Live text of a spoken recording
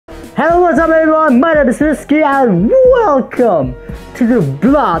Hello, what's up everyone? My name is Rizky and welcome to the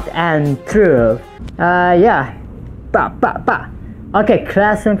Blood and Truth. Yeah. Okay,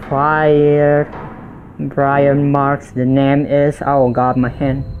 classifier. Brian Marks. The name is. Oh god, my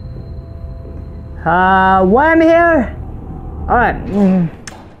hand. Why I'm here? Alright.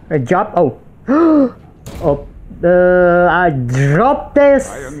 A job. Oh. Oh. I dropped this.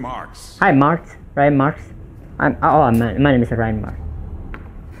 Ryan Marks. Hi, Marks. Ryan Marks. My name is Ryan Marks.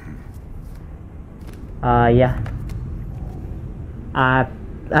 Yeah. I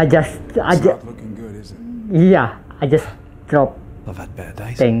just. Not looking good, is it? Yeah, I just dropped I've had better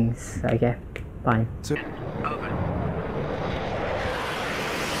days. things. Okay, fine.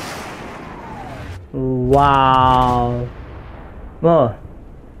 Wow. Whoa.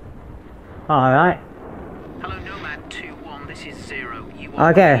 Alright. Hello, Nomad 2-1. This is 0. You are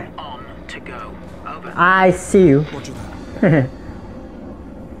Okay. on to go. Over. I see you. Roger that.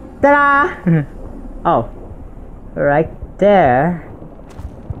 Ta-da! Oh. Right there.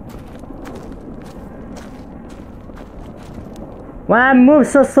 When I move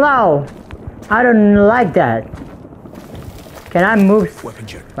so slow, I don't like that. Can I move Weapon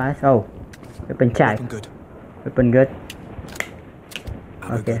check. fast? Oh. Weapon check. Weapon good. Weapon good.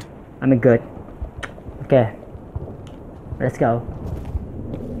 Ammo Okay. good. I'm good. Okay. Let's go.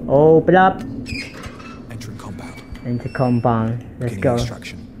 Open up Entering compound. into compound. Let's Beginning go.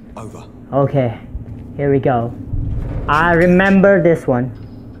 extraction. Over. Okay. Here we go. I remember this one.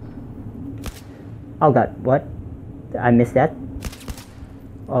 Oh god, what? I missed that?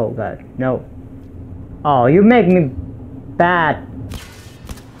 Oh god, no. Oh, you make me bad.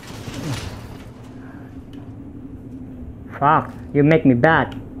 Fuck, you make me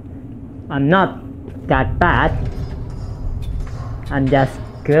bad. I'm not that bad. I'm just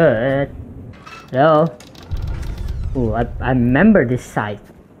good. Hello? Ooh, I remember this side.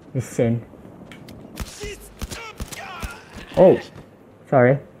 This scene. Oh,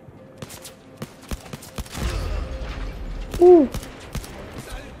 sorry. Ooh.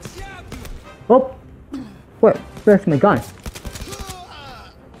 Oh, where's my gun?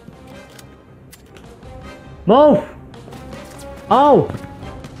 Move! Oh!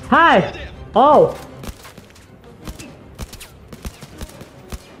 Hi! Oh!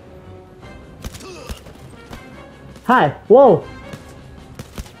 Hi! Whoa!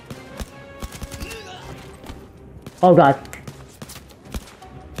 Oh god.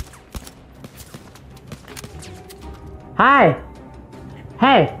 Hi!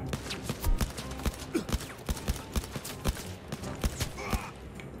 Hey!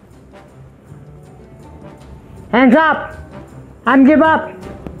 Hands up! I'm give up!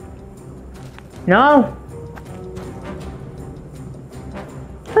 No?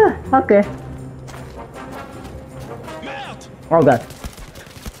 Okay. Oh god.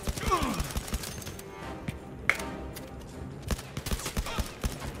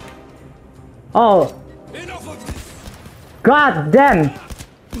 Oh. God damn.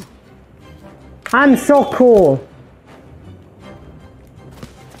 I'm so cool.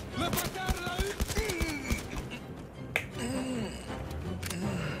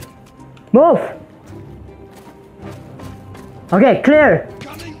 Move. Okay, clear.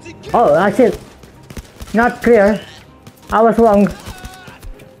 Oh, actually, not clear. I was wrong.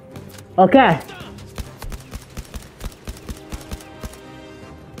 Okay.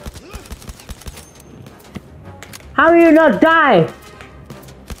 How will you not die?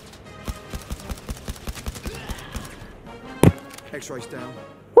 X-rays down.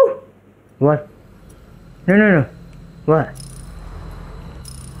 Woo. What? No. What?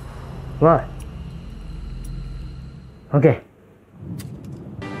 What? Okay.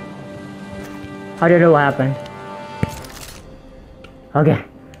 I don't know what happened. Okay,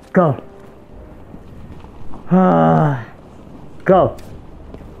 go. Go.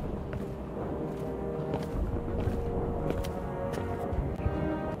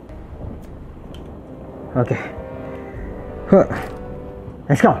 Okay.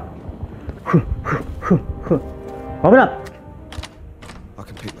 Let's go. Open up. I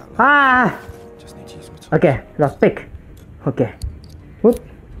can pick that lock. Ah. Just need to use my tool. Okay, lock pick. Okay. Whoop.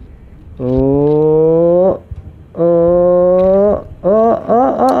 Oh.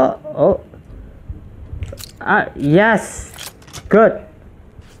 Yes. Good.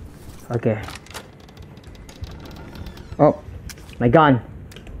 Okay. Oh, my gun.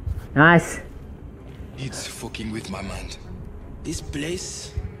 Nice. It's fucking with my mind. This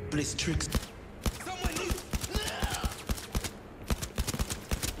place plays tricks.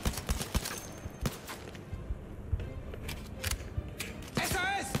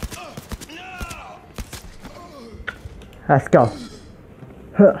 Let's go.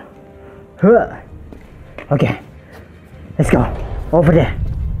 Huh. Okay, let's go over there.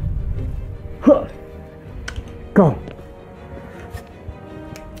 Go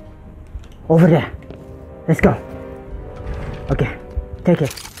over there. Let's go. Okay, take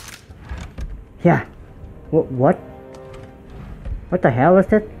it. Yeah. What? What the hell is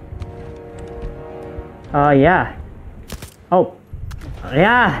that? Yeah. Oh,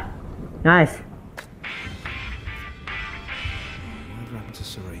 yeah. Nice. Whatever happened to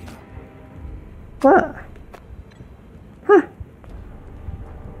Serena? What? Huh.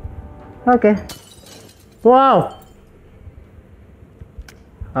 Okay. Wow.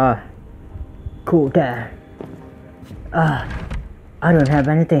 Cool there. I don't have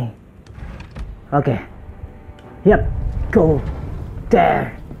anything. Okay. Yep. Go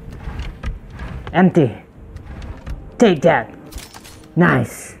there. Empty. Take that.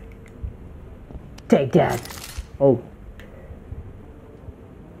 Nice. Take that. Oh.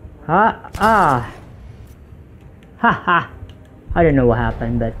 Ha. I don't know what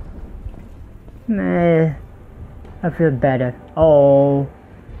happened, but I feel better. Oh,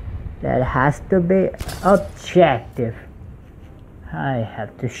 that has to be objective. I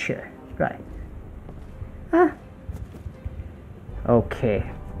have to share, right? Huh? Okay.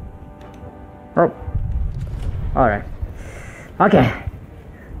 Oh. All right. Okay.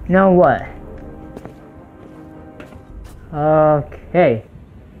 Now what? Okay.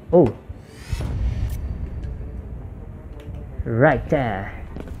 Oh. Right there.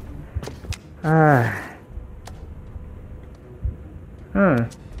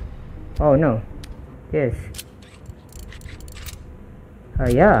 Oh no. Yes.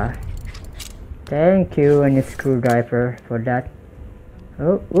 Yeah. Thank you, and a screwdriver for that.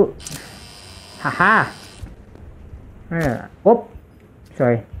 Oh. Haha. Oh.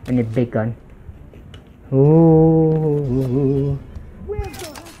 Sorry. I need big gun. Ooh.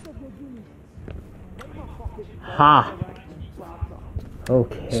 Ha.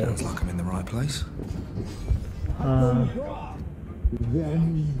 Okay. Sounds like I'm in the right place.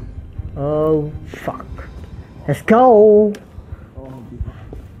 Oh fuck. Let's go.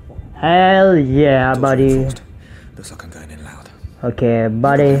 Hell yeah, buddy. Reinforced. Looks like I'm going in loud. Okay,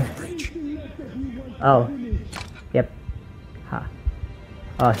 buddy. Breach. Oh. Yep.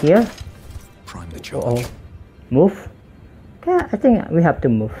 Here. Prime the charge. Move. Okay, I think we have to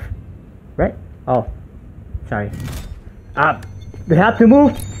move. Right? Oh. Sorry. We have to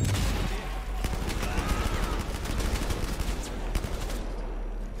move.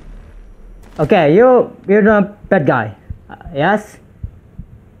 Okay, you're the bad guy. Yes?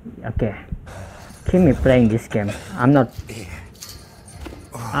 Okay. Keep me playing this game. I'm not.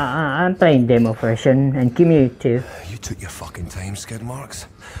 I'm playing demo version, and give me too. You took your fucking time, skid marks.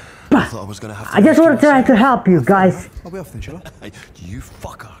 I thought I was gonna have to. I just want to try to help you guys. I'll be off then, shall I? You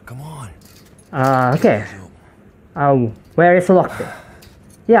fucker, come on. Okay. Where is locked?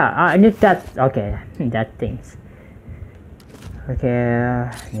 Yeah, I need that. Okay, that things. Okay,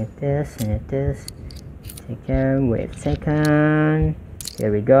 I need this. Second, wait a second.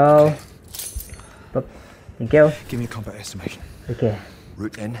 Here we go. Boop. Thank you. Give me a combat estimation. Okay.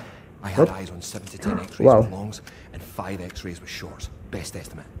 Route in, I had eyes on 7 to 10 x-rays Wow. with longs and 5 x-rays with shorts. Best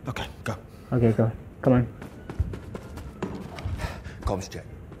estimate. Okay, go. Okay, go. Come on. Comms check.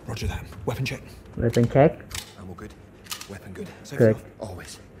 Roger that. Weapon check. Weapon check. Ammo good. Weapon good. Safe Good. enough.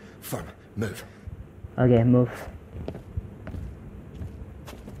 Always. Firm. Move. Okay, move.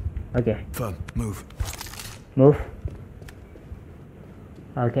 Okay, Firm. Move. move.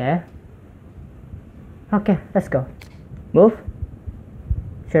 Okay. Okay, let's go. Move.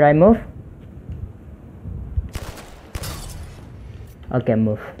 Should I move? Okay,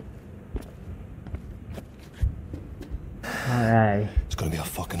 move. Alright. It's gonna be a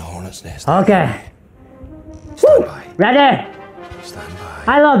fucking hornet's nest. Okay. Stand by. Ready? Stand by.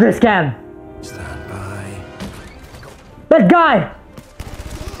 I love this game. Stand by. Bad guy.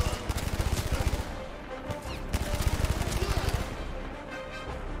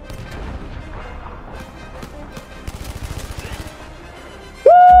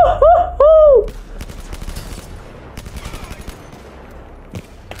 Woo-hoo-hoo.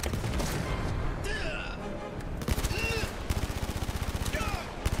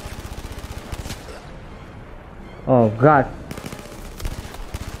 Oh God.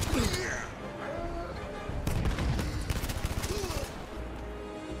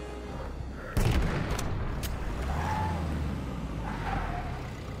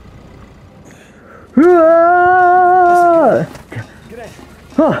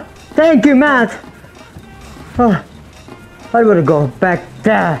 Oh, thank you, Matt. Oh, I gotta go back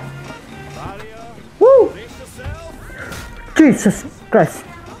there. Woo! Jesus Christ.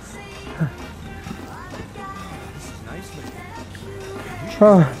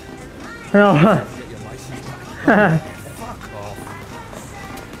 Oh. No.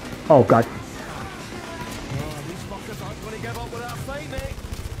 Oh god.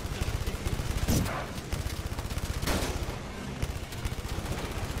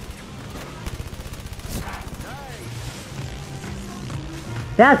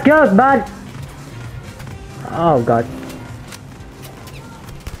 That's good, bud. Oh god.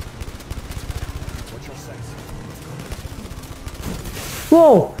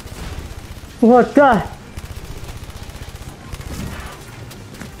 Whoa! What the?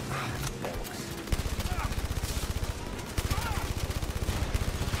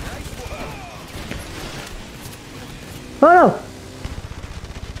 Oh no!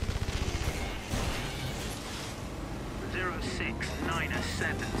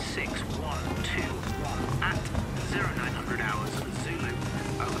 06976121 at 0900 hours Zulu.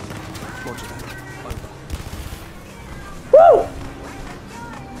 Over. Roger that. Over. Woo!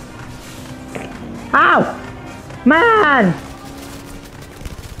 Ow! Man!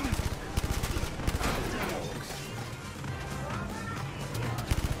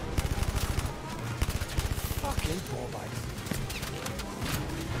 Fucking poor mate.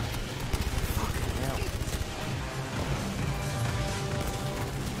 Fucking hell.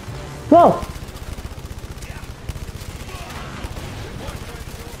 Whoa!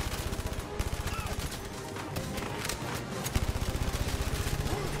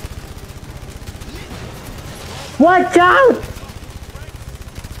 Watch out!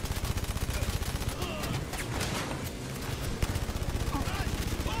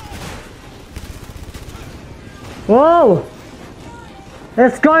 Whoa!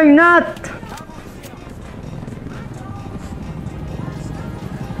 It's going nuts!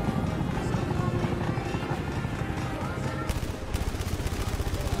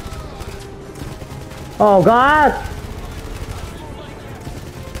 Oh god!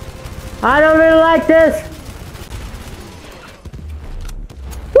 I don't really like this!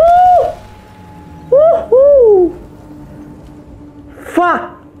 Woo! Woohoo!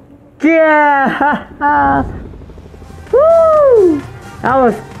 Fuck! Yeah! Woo! That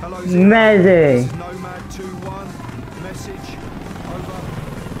was amazing! Nomad 2-1, message, over.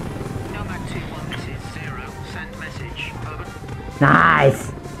 Nomad 2-1, this is 0. Send message. Over.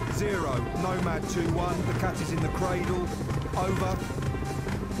 Nice! 0, Nomad 2-1, the cat is in the cradle, over.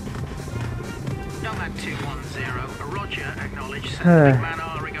 Nomad 210. Roger. Acknowledge. Send big man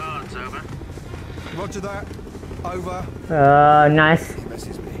our regards. Over. Roger that, over. Nice. He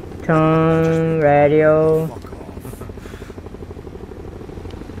messes me. Tone, radio. Fuck off.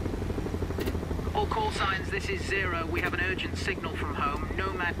 All call signs, this is 0. We have an urgent signal from home.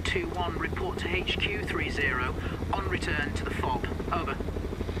 Nomad 2-1, report to HQ 30. On return to the fob. Over.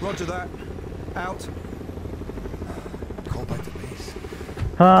 Roger that, out. Call back to base.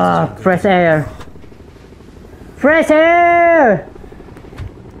 Ah, fresh air. Fresh air!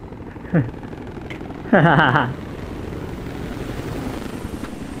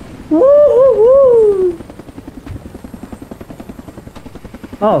 Woo-hoo-hoo!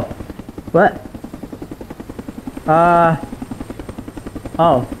 Oh, what?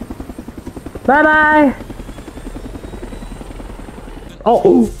 Oh. Bye-bye!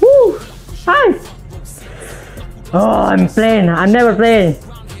 Oh, woo! Hi! Oh, I'm playing. I'm never playing.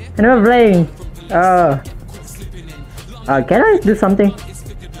 I'm never playing. Can I do something?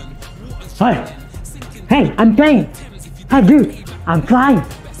 Hi! Hey, I'm playing! Hey, dude! I'm flying!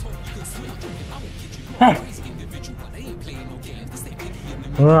 Hey!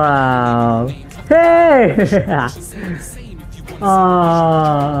 Wow! Hey!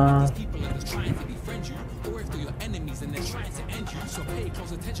 Oh.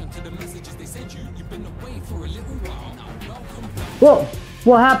 Whoa!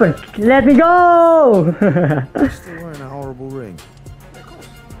 What happened? Let me go! Still wearing a horrible ring. Of course.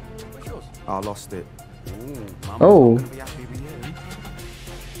 Where's yours? I lost it. Oh. Gonna be happy with you.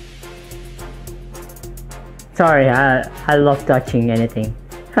 Sorry, I love touching anything.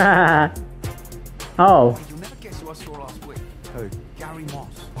 Oh. You'll never guess who I saw last week. Who? Gary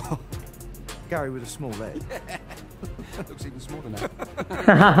Moss. Gary with a small leg. Looks even smaller now.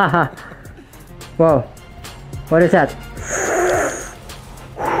 Whoa. What is that?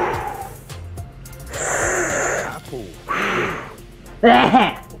 Apple.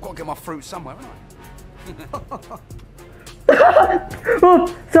 I've got to get my fruit somewhere, haven't I? Oh,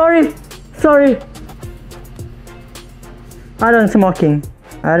 sorry. Sorry. I don't smoking.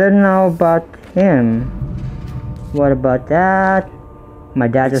 I don't know about him. What about that? My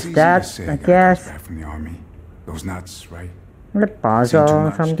dad It's is easy that, to say I a guy comes guess. back from the army. Those nuts, right? The Seen puzzle too or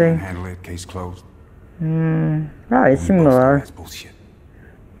much, something. can't handle it, case closed. Oh, it's Boasting, similar. That's bullshit.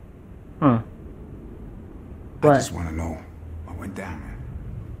 Huh. I What? just want to know what went down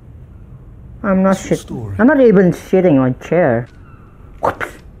there. I'm not What's your shit. story? I'm not even sitting on chair.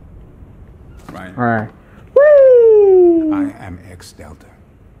 Right? Alright. Whee! I am ex-Delta.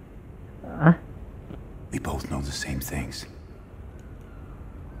 Huh? We both know the same things.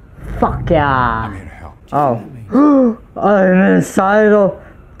 Fuck yeah. I'm here to help. Oh. I'm inside of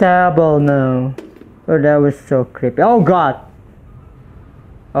table now. Oh, that was so creepy. Oh god.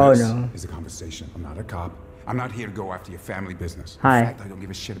 Oh This no. is a conversation. I'm not a cop. I'm not here to go after your family business. Hi. In fact, I don't give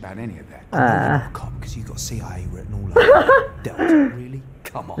a shit about any of that. You're a cop because you got CIA written all over. Delta, really?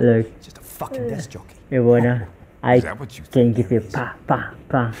 Come on. Look. Just a fucking desk jockey. You wanna? I Is that what you can think give you there is?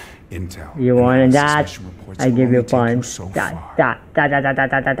 pa. Intel. You want analysis, that? special reports I will give you only take punch. so Da far. da da da da da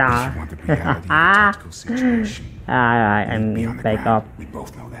da da If da. you want the reality of the tactical situation, Alright, be I'm on the back ground. up. We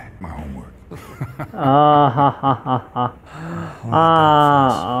both know that. My homework. Oh ha ha ha ha.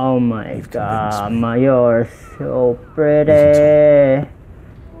 Oh my god, you're so pretty.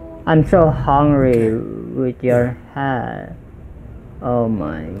 I'm so hungry with your hair. Oh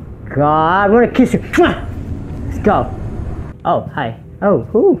my god, I wanna kiss you. Mwah! Let's go. Oh, hi. Oh,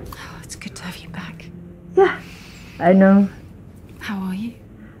 who? Oh, it's good to have you back. Yeah, I know. How are you?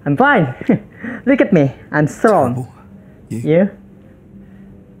 I'm fine. Look at me. I'm strong. Terrible. You?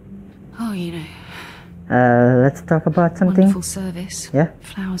 Oh, you know, Let's talk about something. wonderful service. Yeah?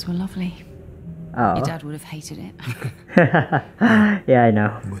 Flowers were lovely. Oh. Your dad would have hated it. Yeah, I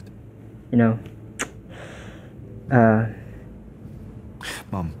know. Would. You know.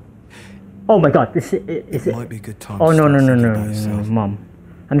 Mum, Oh my god, is it? might be a good time Oh to no, start no, no, thinking no, about no, yourself. Mom.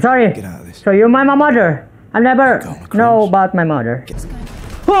 I'm sorry. Get out of this. So you're my mother. I never Go on a know cruise. about my mother.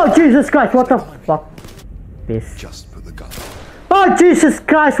 Oh Jesus Christ! What the fuck? Peace. Just put the gun. Oh Jesus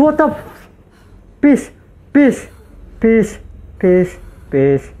Christ! What the? Peace, peace, peace, peace,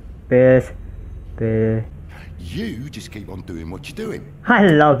 peace, peace, peace. You just keep on doing what you're doing. I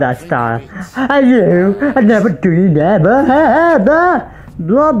love that style. I do. I never do. Never ever.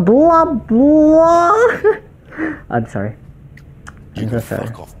 Blah blah blah. I'm sorry. You I'm can so sorry.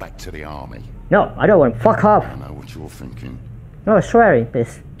 fuck off back to the army. No, I don't want. Fuck off. I know what you're thinking. No swearing,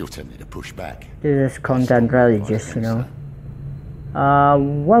 please. You're tempted to push back. This is content religious, you know.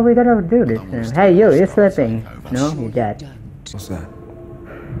 What are we gonna do this now? Hey, you're sleeping. No, you're dead. What's that?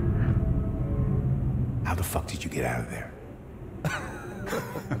 How the fuck did you get out of there?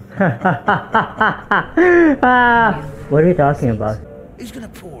 What are you talking about? Who's gonna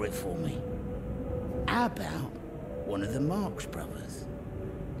pour it for me? How about one of the Marx brothers?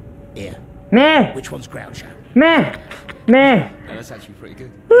 Here, Me, which one's Groucho? me, me. That's actually pretty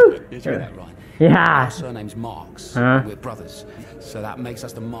good. Did you get that right? Yeah. Our surname's Marx. Huh? We're brothers. So that makes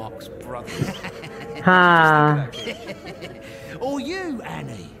us the Marx brothers. Ha. Or you,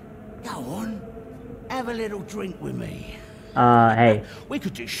 Annie? Go on, have a little drink with me. Hey. We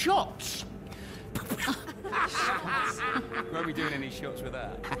could do shots. Won't be doing any shots with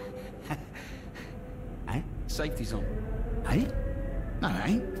that. Eh? Safety's on. Eh? No, it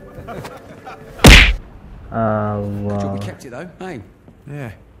ain't. Sure Well. we kept it though. Hey,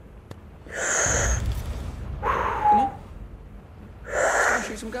 Yeah. come on. Let's go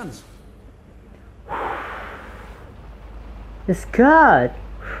shoot some guns. It's good.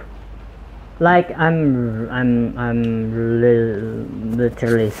 Like I'm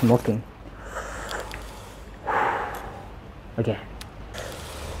literally smoking. Okay.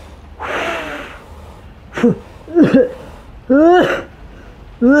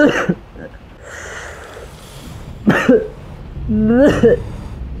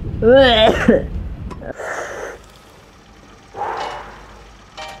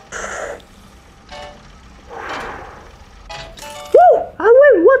 I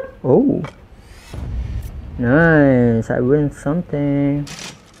win what? Oh. Nice, I win something.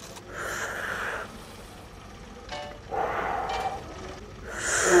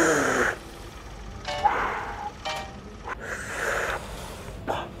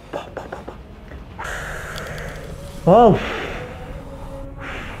 Oh.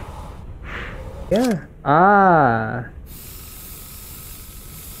 Yeah. Ah.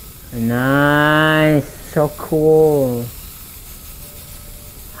 Nice. So cool.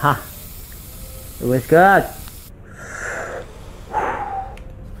 Ha. It was good.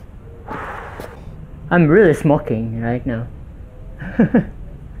 I'm really smoking right now.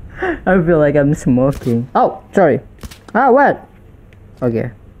 I feel like I'm smoking. Oh, sorry. Ah, what?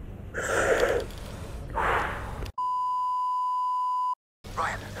 Okay.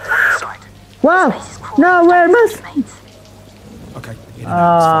 Wow! No, where must? Okay. In and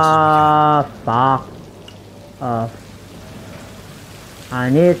out as fast as we can. Fuck. I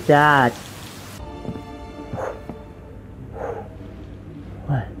need that.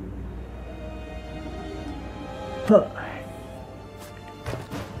 What?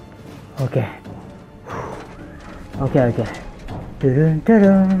 Okay. Okay. Dun dun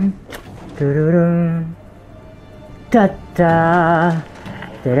dun. Da da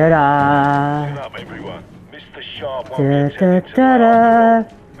da da da. Up, everyone. Mr. Sharp Da won't da be da da.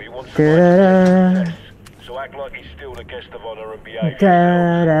 But he wants Da to da da. so act like he's still the guest of honor and behave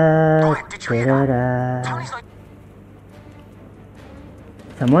Da yourself. da da da.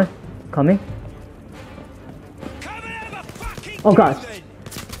 Someone coming? Oh god.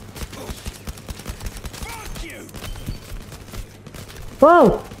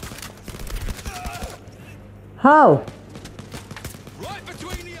 Whoa! How? Right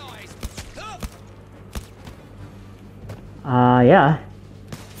between the eyes. Yeah.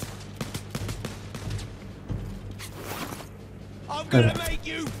 I'm gonna make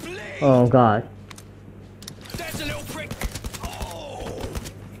you bleed. Oh god. There's a little prick. Oh.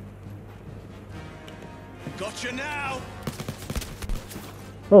 Gotcha now.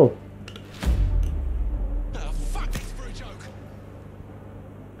 Oh. Oh, fuck this for a joke.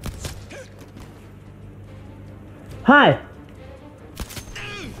 Hi!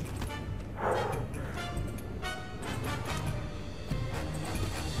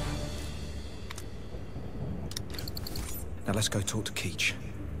 Now let's go talk to Keach.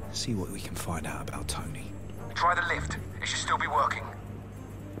 See what we can find out about Tony. Try the lift. It should still be working.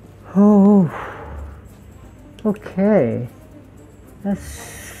 Oh. Okay.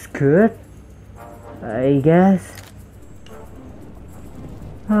 That's good, I guess.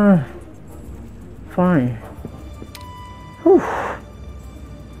 Fine. Whew.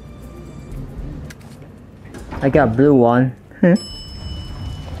 I got blue one.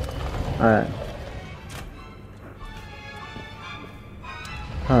 Alright.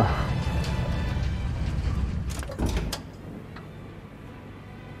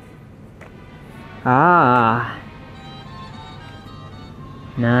 Ah.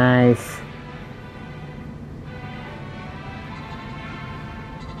 Nice.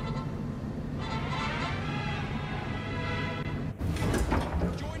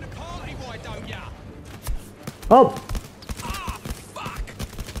 Join the party, why don't ya? Oh. Ah, fuck.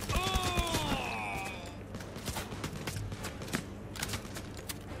 Oh.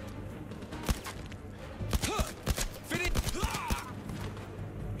 Huh. Finish. Ah.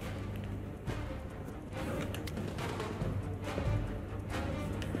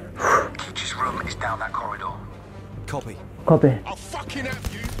 Keach's room is down that corridor. Copy. Copy. I'll fucking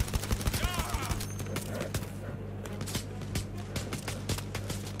have you.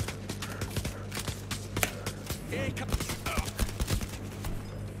 Here comes.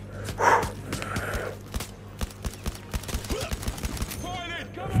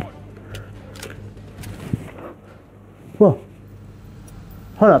 Pilot, come on. Whoa.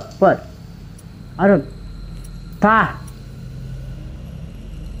 Hold up. What? I don't. Ah.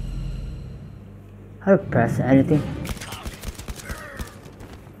 I don't press anything.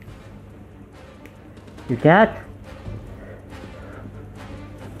 You got?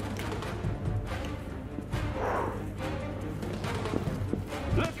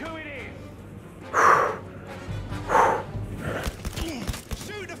 Look who it is!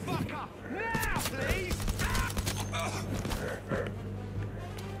 Shoot the fucker! Now, please!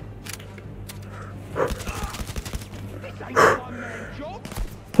 This ain't a one-man job!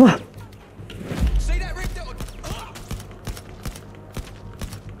 What? See that ripped out?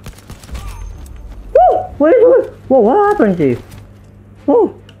 Woo! What are you doing? Whoa, what happened to you?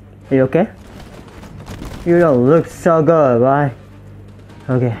 Whoa! Are you okay? You don't look so good, right?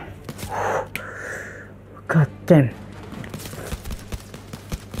 Okay. God damn.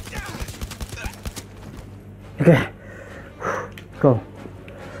 Okay. Go.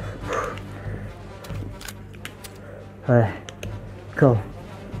 Alright. Go.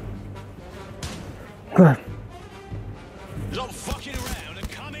 Good. Stop fucking around and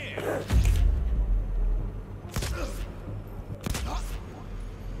come here!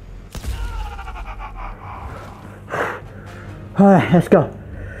 Alright, let's go.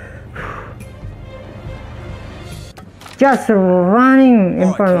 Just running in All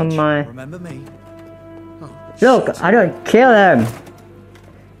right, front of Keach, my... Remember me? Look, I don't kill him.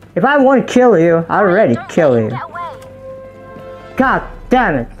 If I want to kill you, I already kill you. God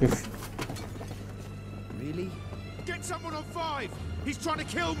damn it. This... Really? Get someone on 5! He's trying to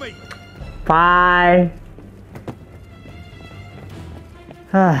kill me! Fine.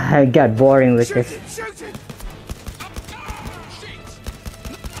 I got boring with this. Shoot it!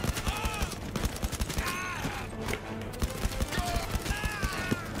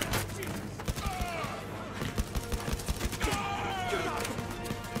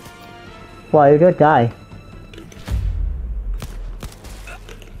 Why you gonna die?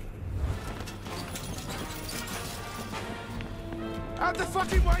 Out the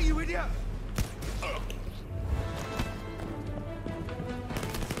fucking way, you idiot!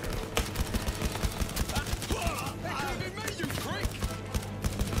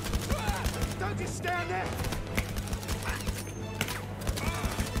 Don't just stand there!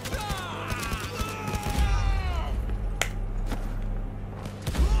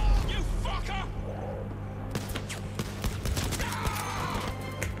 You fucker!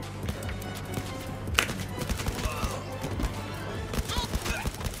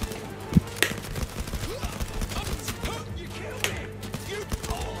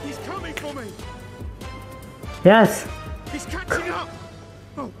 He's coming for me! Yes. He's catching up!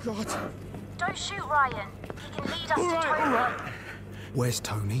 Oh, God. Don't shoot Ryan. He can lead us All to right, Tony. all right. Where's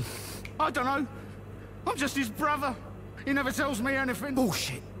Tony? I don't know. I'm just his brother. He never tells me anything.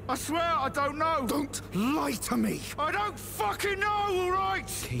 Bullshit. I swear I don't know. Don't lie to me. I don't fucking know, all right?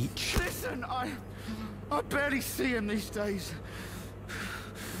 Teach. Listen, I barely see him these days.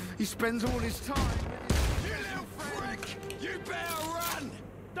 He spends all his time with his... You little prick! You better run!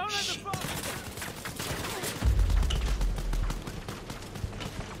 Don't let the fuck...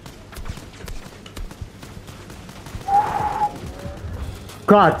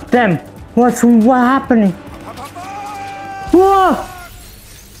 God damn. What happening? Whoa!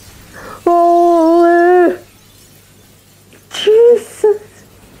 Holy Jesus!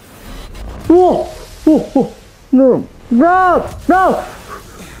 Whoa! Whoa! Whoa! No! No! No!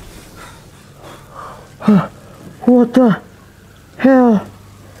 What the hell?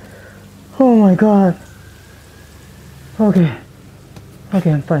 Oh my God! Okay.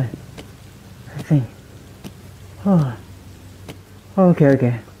 Okay, I'm fine. I think. Oh. Okay,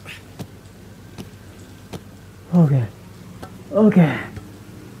 okay. Okay. Okay.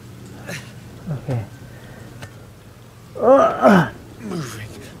 Okay. Moving.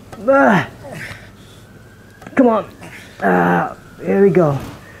 Come on. Here we go.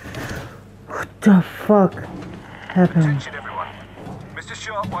 What the fuck happened? Attention, everyone. Mr.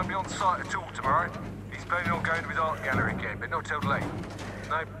 Sharp won't be on site at all tomorrow. He's planning on going to his art gallery again, but not till late.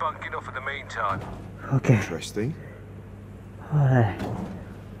 No bunking off in the meantime. Okay. Interesting. Alright.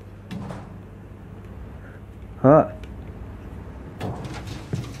 Oh.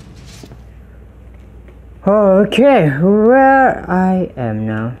 Okay, where I am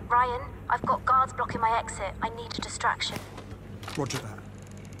now. Ryan, I've got guards blocking my exit. I need a distraction. Roger that.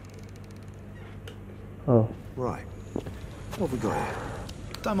 Oh. Right. What have we got here?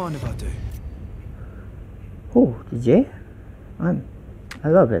 Don't mind if I do. Oh, DJ? I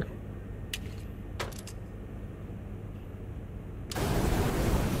love it.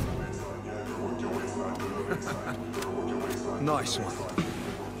 Nice one.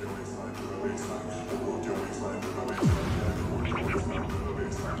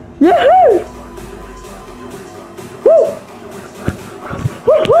 Yahoo! Woo!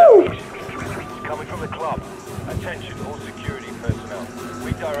 Woo-hoo! Coming from the club. Attention, all security personnel.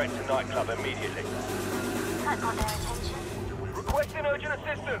 Redirect to nightclub immediately. That got their attention. Requesting urgent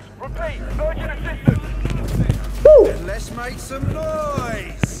assistance. Repeat, urgent assistance. Woo! Then let's make some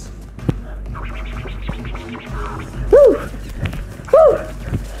noise! Woo! Woo!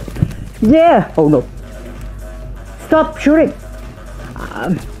 Yeah! Oh no. Stop shooting!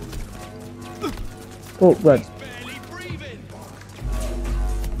 Oh god.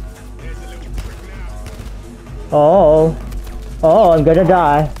 Oh. Oh, I'm gonna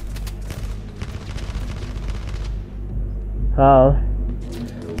die. Oh.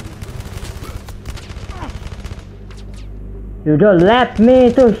 You don't let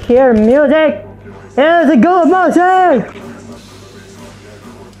me to hear music! It's a good music!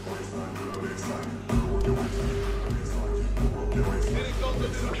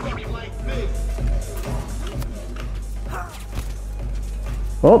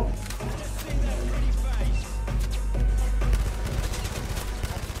 Oh.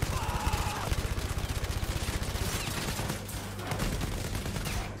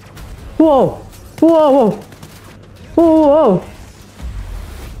 Whoa! Whoa! Whoa! Whoa!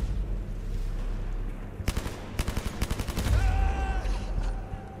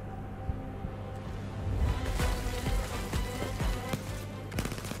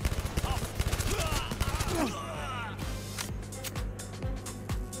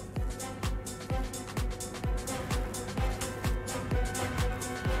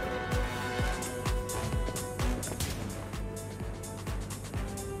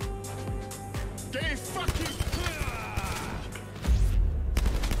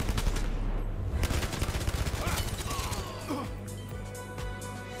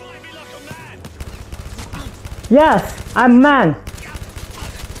 Fight me like a man! Yes, I'm man.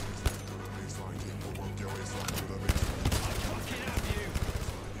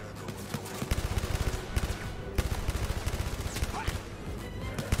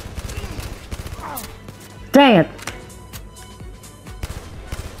 Dang it.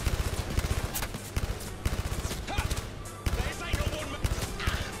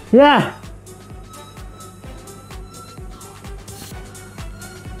 Yeah.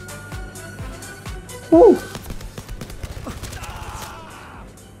 Woo.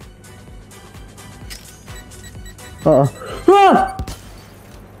 Uh-oh. Ah!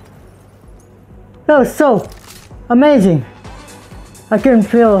 That was so amazing. I couldn't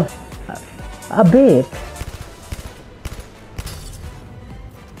feel a bit.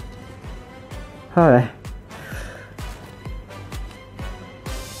 Alright.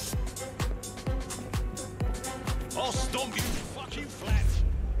 I'll stomp you fucking flat.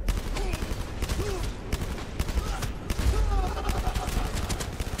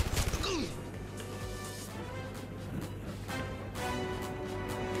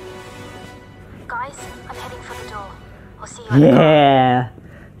 Guys, I'm heading for the door. I'll see you. Yeah,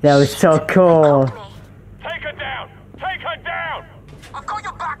 that was so cool. Take her down! Take her down! I've got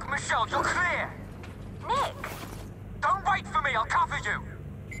your back, Michelle. You're clear. Nick! Don't wait for me. I'll cover you.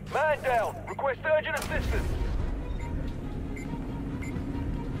 Man down! Request urgent assistance!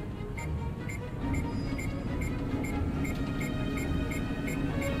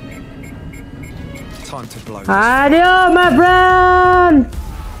 Time to blow. Adios, my friend!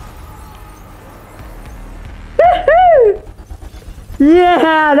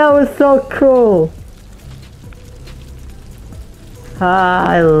 Yeah, that was so cool.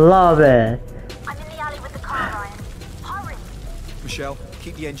 I love it. I'm in the alley with the car, Ryan. Hurry! Michelle,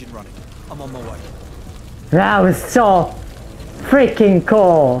 keep the engine running. I'm on my way. That was so freaking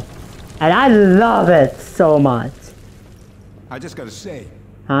cool. And I love it so much. I just gotta say,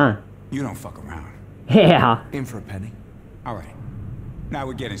 Huh? you don't fuck around. Yeah. In for a penny. All right, now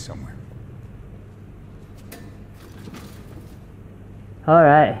we're getting somewhere.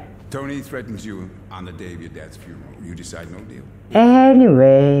 Alright. Tony threatens you on the day of your dad's funeral. You decide no deal.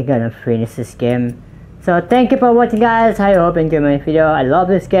 Anyway, gonna finish this game. So thank you for watching, guys. I hope you enjoyed my video. I love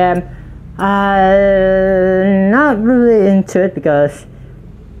this game. Not really into it because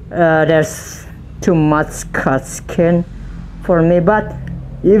there's too much cutscene for me. But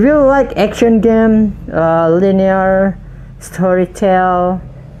if you like action game, linear storytell,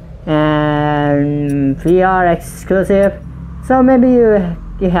 and VR exclusive, so maybe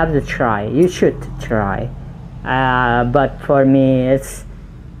you have to try. You should try. But for me, it's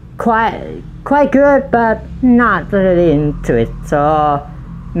quite good, but not really into it. So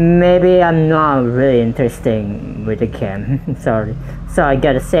maybe I'm not really interested with the game. Sorry. So I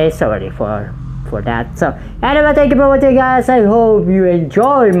gotta say sorry for that. So anyway, thank you for watching, guys. I hope you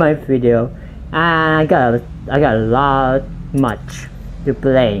enjoyed my video. And I got a lot much to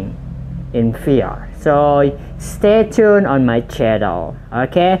play in VR. So stay tuned on my channel.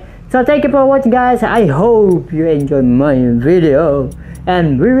 Okay. So thank you for watching, guys. I hope you enjoyed my video,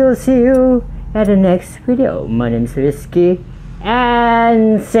 and we will see you at the next video. My name is Rizky,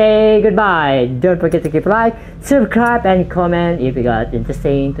 and say goodbye. Don't forget to keep like, subscribe, and comment if you got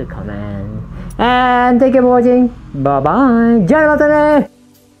interesting to comment. And thank you for watching. Bye bye. Jangan lupa